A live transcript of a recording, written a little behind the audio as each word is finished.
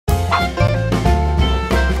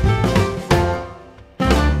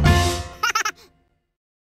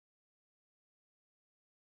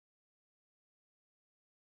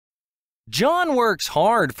John works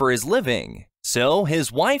hard for his living, so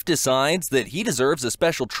his wife decides that he deserves a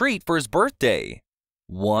special treat for his birthday.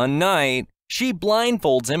 One night, she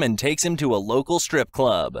blindfolds him and takes him to a local strip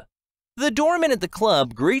club. The doorman at the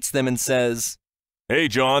club greets them and says, "Hey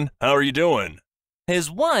John, how are you doing?" His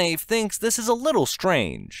wife thinks this is a little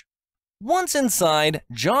strange. Once inside,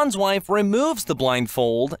 John's wife removes the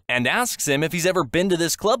blindfold and asks him if he's ever been to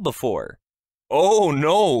this club before. "Oh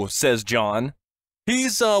no," says John.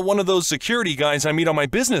 "He's one of those security guys I meet on my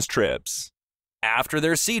business trips." After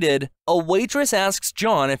they're seated, a waitress asks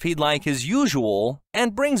John if he'd like his usual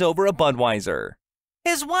and brings over a Budweiser.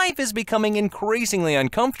 His wife is becoming increasingly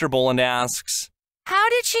uncomfortable and asks, "How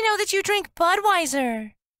did she know that you drink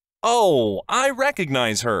Budweiser?" "Oh, I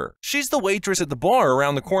recognize her. She's the waitress at the bar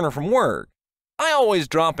around the corner from work. I always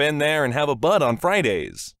drop in there and have a bud on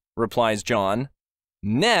Fridays," replies John.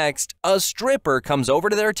 Next, a stripper comes over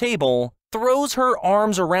to their table, throws her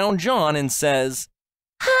arms around John and says,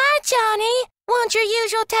 "Hi, Johnny. Want your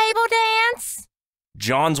usual table dance?"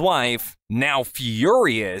 John's wife, now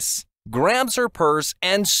furious, grabs her purse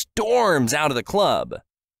and storms out of the club.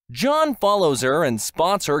 John follows her and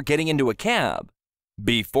spots her getting into a cab.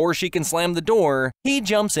 Before she can slam the door, he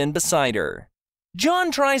jumps in beside her.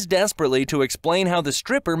 John tries desperately to explain how the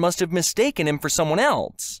stripper must have mistaken him for someone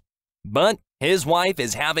else. But his wife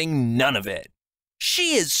is having none of it.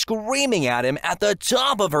 She is screaming at him at the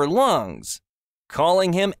top of her lungs,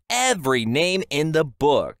 calling him every name in the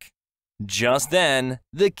book. Just then,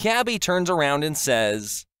 the cabbie turns around and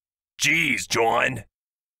says, "Geez, John,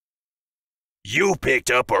 you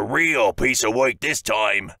picked up a real piece of work this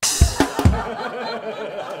time."